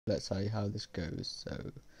let's see how this goes.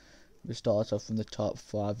 So we start off from the top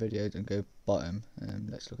for our videos and go bottom.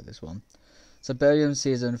 Let's look at this one. Siberian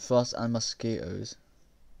season, frost and mosquitoes.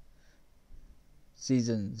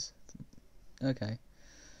 Seasons. Okay.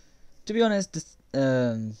 To be honest,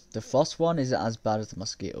 the frost one isn't as bad as the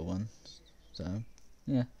mosquito one. So,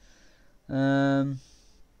 yeah.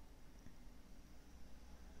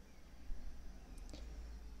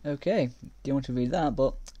 Okay. Didn't want to read that,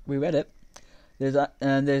 but we read it. There's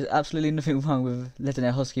absolutely nothing wrong with letting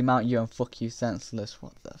a husky mount you and fuck you senseless.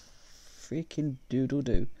 What the freaking doodle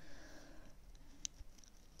do?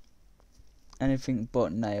 Anything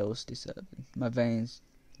but nails disturbing. My veins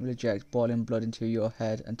will eject boiling blood into your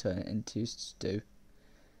head and turn it into stew.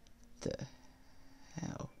 The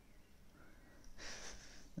hell?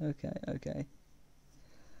 Okay.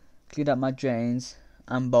 Clean up my drains.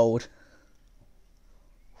 I'm bold.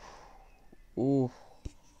 Ooh.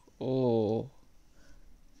 Oh.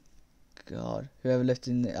 God. Whoever lived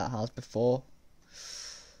in that house before.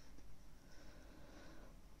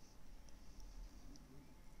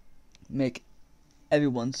 Make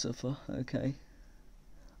everyone suffer. Okay.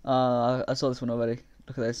 I saw this one already.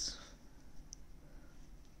 Look at this.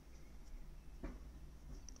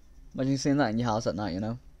 Imagine seeing that in your house at night, you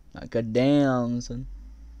know? Like, god damn, son.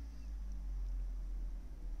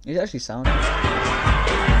 It actually sounds.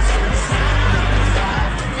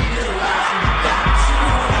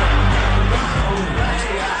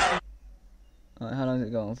 Alright, how long is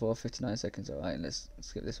it going for? 59 seconds. Alright, let's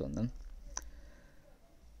skip this one then.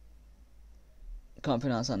 Can't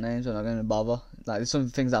pronounce that name, so I'm not going to bother. Like, there's some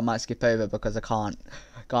things that I might skip over because I can't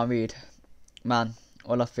read. Man,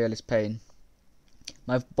 all I feel is pain.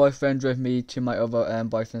 My boyfriend drove me to my other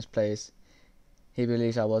boyfriend's place. He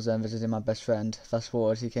believes I was visiting my best friend. Fast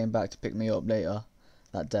forward, he came back to pick me up later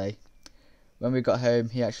that day. When we got home,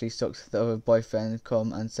 he actually sucked the other boyfriend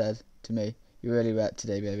cum and said to me, "You really wet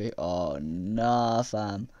today, baby." Oh, nah,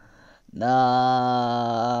 fam.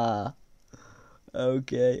 Nah.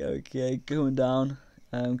 Okay, going down.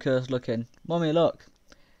 Curse looking. Mommy, look.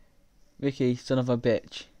 Ricky, son of a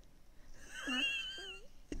bitch.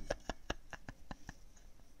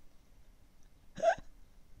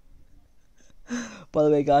 By the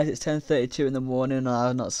way, guys, it's 10:32 in the morning and I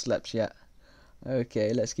have not slept yet.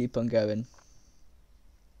 Okay, let's keep on going.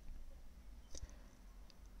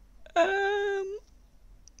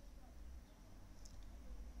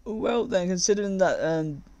 Well then, considering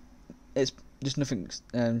that it's just nothing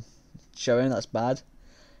showing, that's bad.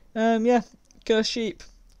 Yeah, curse sheep.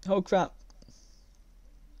 Oh crap.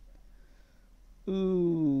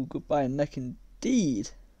 Ooh, goodbye neck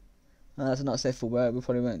indeed. That's not safe for work. We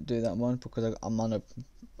probably won't do that one because I'm on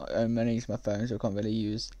I'm only using my phone, so I can't really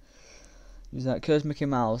use that. Curse Mickey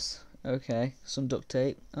Mouse. Okay, some duct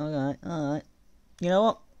tape. Alright. You know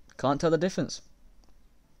what? Can't tell the difference.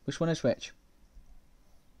 Which one is which?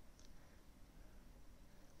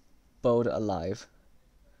 Bold alive.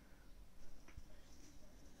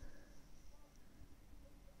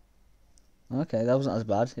 Okay, that wasn't as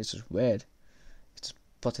bad. It's just weird. It's just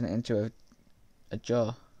putting it into a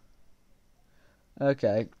jar.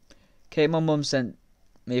 Okay. Okay, my mum sent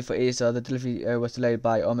me for Easter. The delivery was delayed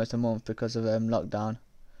by almost a month because of lockdown.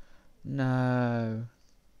 No.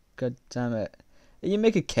 God damn it. You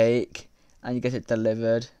make a cake and you get it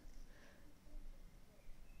delivered.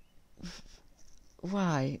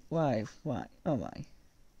 Why? Oh my.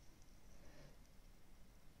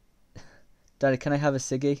 Daddy, can I have a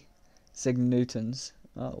ciggy? Sig Newtons.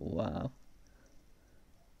 Oh wow.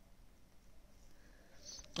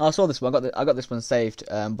 I saw this one. I got this one saved,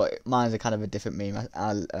 but mine's a kind of a different meme.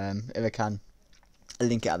 I'll if I can, I'll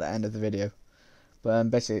link it at the end of the video.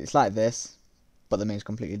 But basically, it's like this, but the meme's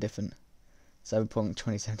completely different. Cyberpunk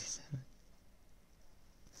 2077.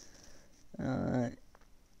 Alright.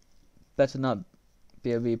 Better not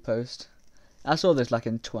be a repost. I saw this like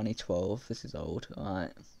in 2012. This is old.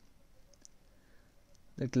 Alright.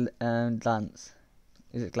 The glance.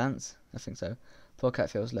 Is it glance? I think so. Poor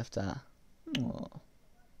cat feels left out. Aww.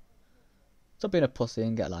 Stop being a pussy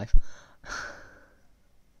and get a life.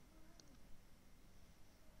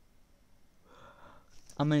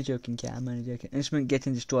 I'm only joking, cat. I'm only joking. Instrument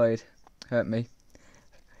getting destroyed hurt me.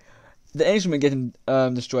 The instrument getting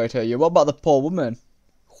destroyed hurt you. What about the poor woman?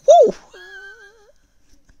 Woo!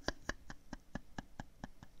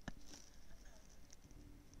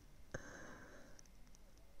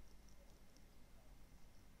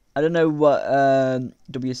 I don't know what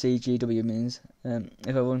WCGW means.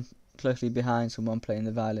 If I run closely behind someone playing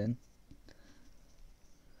the violin.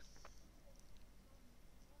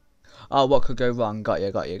 Oh, what could go wrong? Got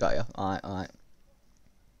you. Alright.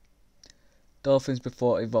 Dolphins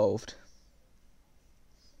before evolved.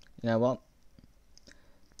 You know what?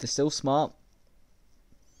 They're still smart,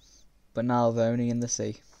 but now they're only in the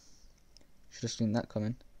sea. Should have seen that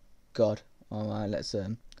coming. God. Alright, let's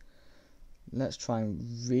try and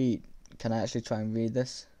read. Can I actually try and read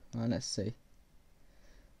this? Alright, let's see.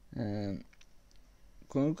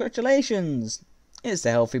 Congratulations! It's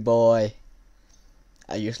the healthy boy.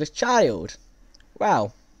 A useless child.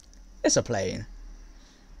 Wow. It's a plane.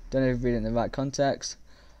 Don't know if read it in the right context.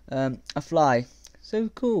 A fly. So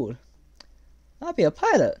cool. I'll be a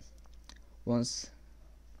pilot once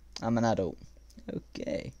I'm an adult.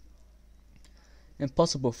 Okay.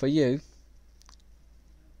 Impossible for you.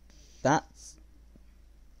 That's...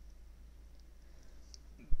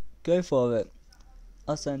 Go for it.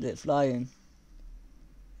 I'll send it flying.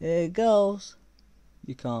 Here it goes.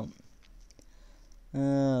 You can't.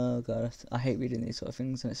 Oh god, I hate reading these sort of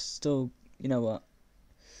things, and it's still, you know what?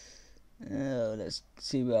 Oh, let's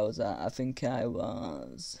see where I was at. I think I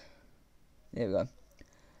was... Here we go.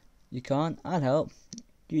 You can't? I'll help.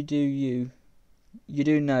 You do you. You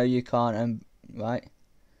do know you can't, right?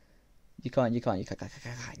 You can't. You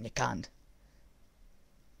can't.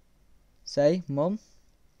 Say, Mum?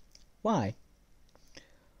 Why?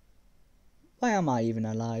 Why am I even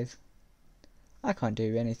alive? I can't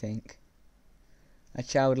do anything. A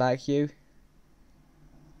child like you?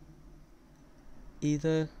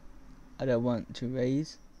 Either I don't want to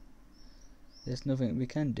raise. There's nothing we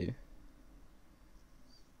can do.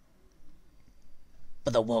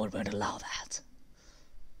 But the world won't allow that.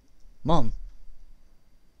 Mom?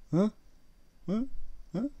 Huh? Huh?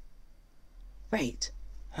 Huh? Wait.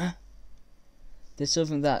 Huh? There's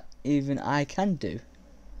something that even I can do.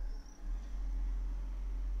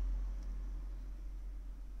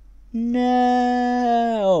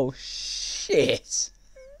 No! Shit!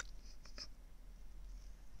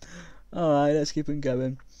 Alright, let's keep on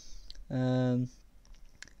going.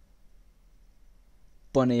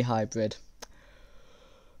 Bunny hybrid.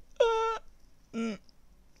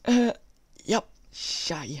 Yep.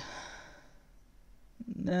 Shy.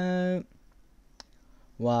 No.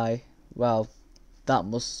 Why? Well, that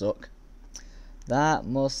must suck. That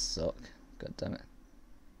must suck. God damn it.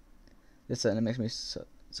 This certainly makes me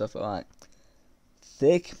suffer. Alright.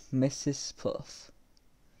 Thick Mrs. Puff.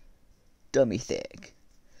 Dummy thick.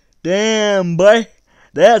 Damn, boy.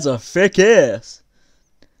 That's a thick ass.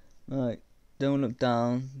 Right. Don't look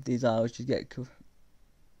down. These eyes should get...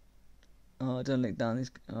 Oh, don't look down.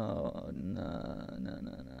 These... Oh,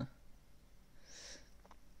 no.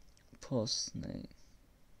 Poor snake.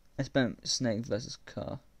 I spent snake versus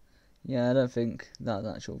car. Yeah, I don't think that's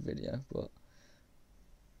an actual video, but...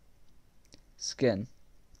 Skin.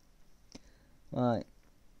 Right.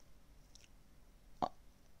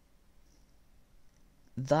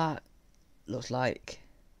 That looks like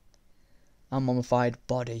a mummified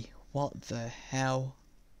body. What the hell?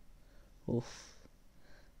 Oof.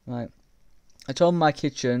 Right. I told my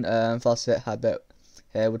kitchen faucet habit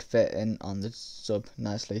here would fit in on the sub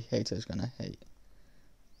nicely. Haters gonna hate.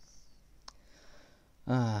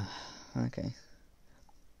 Okay.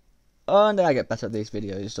 Oh, and then I get better at these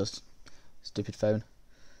videos. Just stupid phone.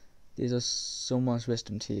 These are someone's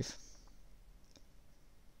wisdom teeth.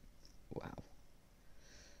 Wow.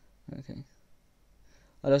 Okay.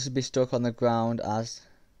 I'd also be stuck on the ground as...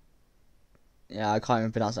 Yeah, I can't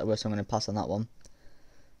even pronounce that word, so I'm going to pass on that one.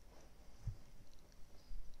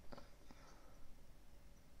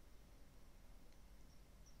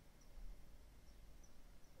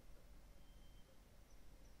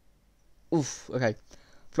 Oof, okay.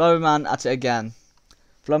 Florida Man at it again.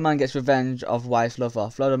 Florida Man gets revenge of wife's lover.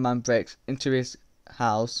 Florida Man breaks into his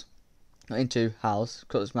house. Not into house.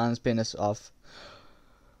 Cuts man's penis off.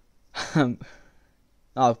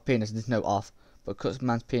 Oh, penis, there's no off. But cuts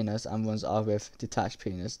man's penis and runs off with detached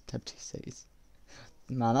penis. Deputy says.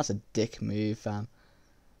 Man, that's a dick move, fam.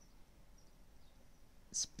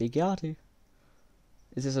 Spaghetti.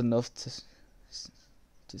 Is this enough to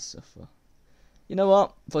suffer? You know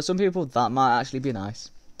what? For some people, that might actually be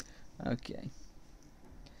nice. Okay.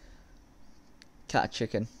 Cat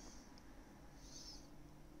chicken.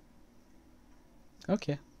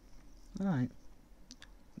 Okay. Alright.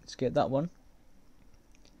 Let's get that one.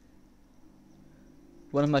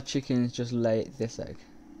 One of my chickens just laid this egg.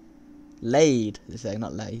 Laid this egg,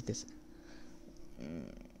 not laid this.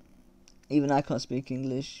 Even I can't speak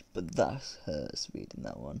English, but that hurts reading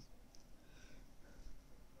that one.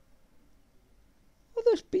 Are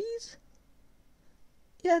those bees?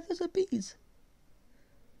 Yeah, those are bees.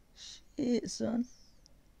 Shit, son.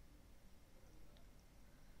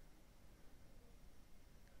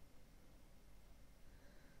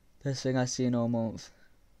 Best thing I've seen all month.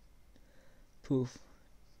 Poof.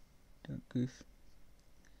 Don't goof.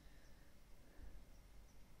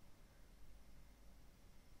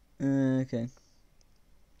 Okay.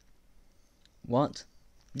 What?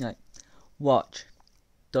 Right. Watch.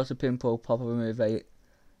 Dot a pimple, pop up, remove a.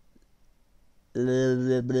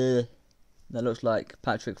 That looks like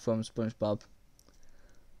Patrick from SpongeBob.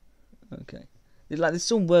 Okay. There's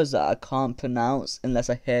some words that I can't pronounce unless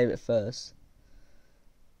I hear it first.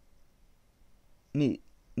 Meat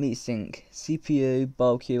sync. CPU,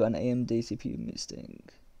 barbecue, and AMD CPU meat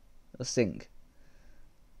sync. Or sync.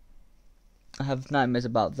 I have nightmares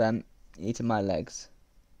about them eating my legs.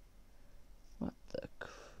 What the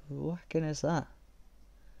cracking is that?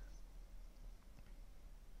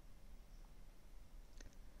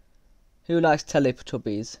 Who likes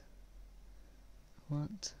Teletubbies?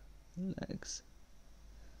 What? Legs.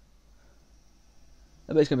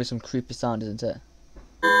 I bet it's gonna be some creepy sound, isn't it?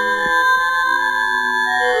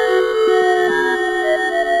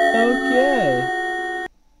 Okay.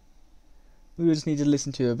 We just need to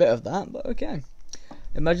listen to a bit of that, but okay.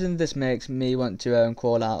 Imagine this makes me want to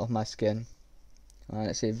crawl out of my skin. Alright,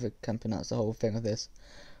 let's see if we can pronounce the whole thing of this.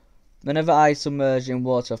 Whenever I submerge in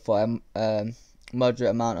water for a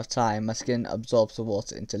moderate amount of time, my skin absorbs the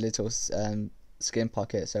water into little skin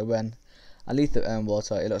pockets. So when I leave the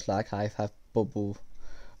water, it looks like I have bubble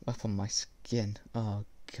up on my skin. Oh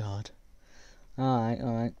god.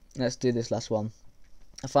 Alright. Let's do this last one.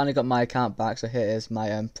 I finally got my account back, so here is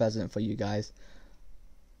my present for you guys.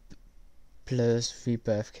 Plus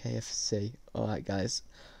Rebirth KFC. Alright guys,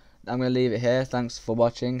 I'm going to leave it here. Thanks for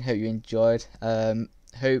watching. Hope you enjoyed.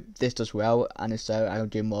 Hope this does well, and if so, I'll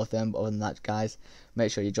do more of them. But other than that guys,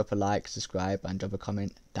 make sure you drop a like, subscribe, and drop a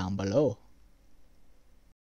comment down below.